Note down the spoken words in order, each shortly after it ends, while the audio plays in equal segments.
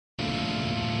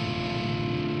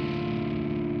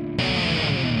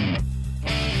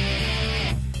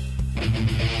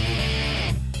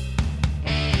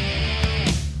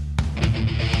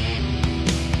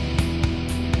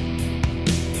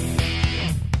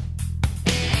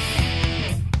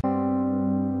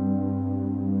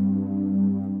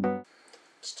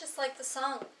like the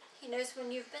song. He knows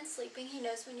when you've been sleeping. He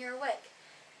knows when you're awake.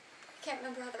 I can't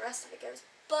remember how the rest of it goes,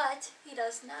 but he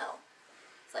does know.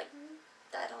 It's like,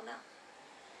 I don't know.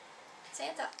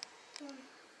 Santa.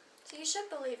 So you should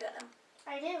believe in him.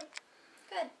 I do.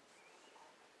 Good.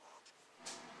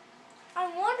 I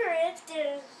wonder if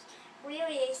there's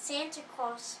really a Santa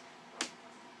Claus.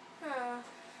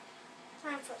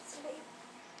 Time for sleep.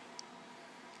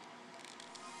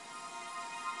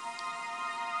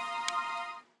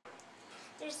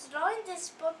 There's a lot in this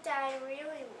book that I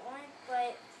really want,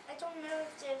 but I don't know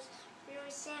if there's really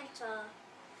Santa.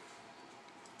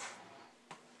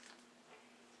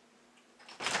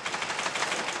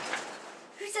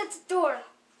 Who's at the door?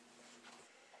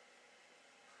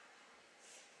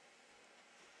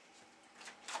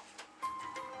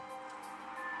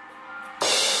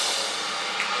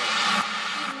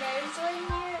 He knows when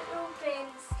you've been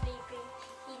sleeping.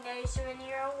 He knows when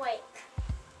you're awake.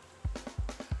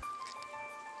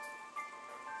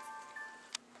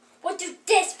 What does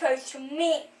this person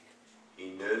mean? He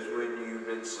knows when you've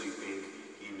been sleeping.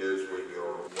 He knows when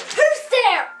you're awake. Who's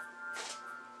there?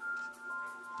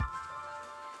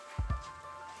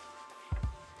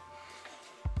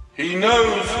 He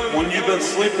knows when you've been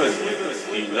sleeping.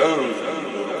 He knows when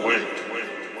you're awake.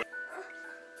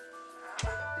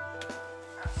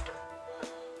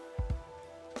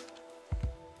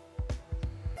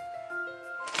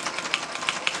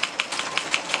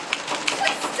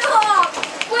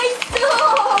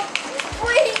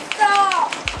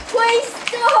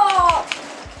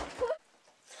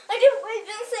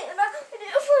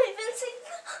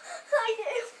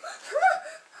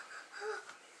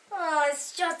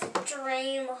 It's just a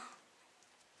dream.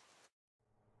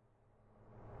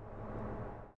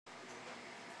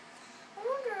 I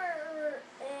wonder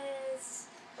is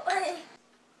I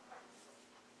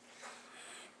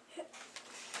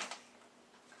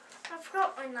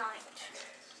forgot my night.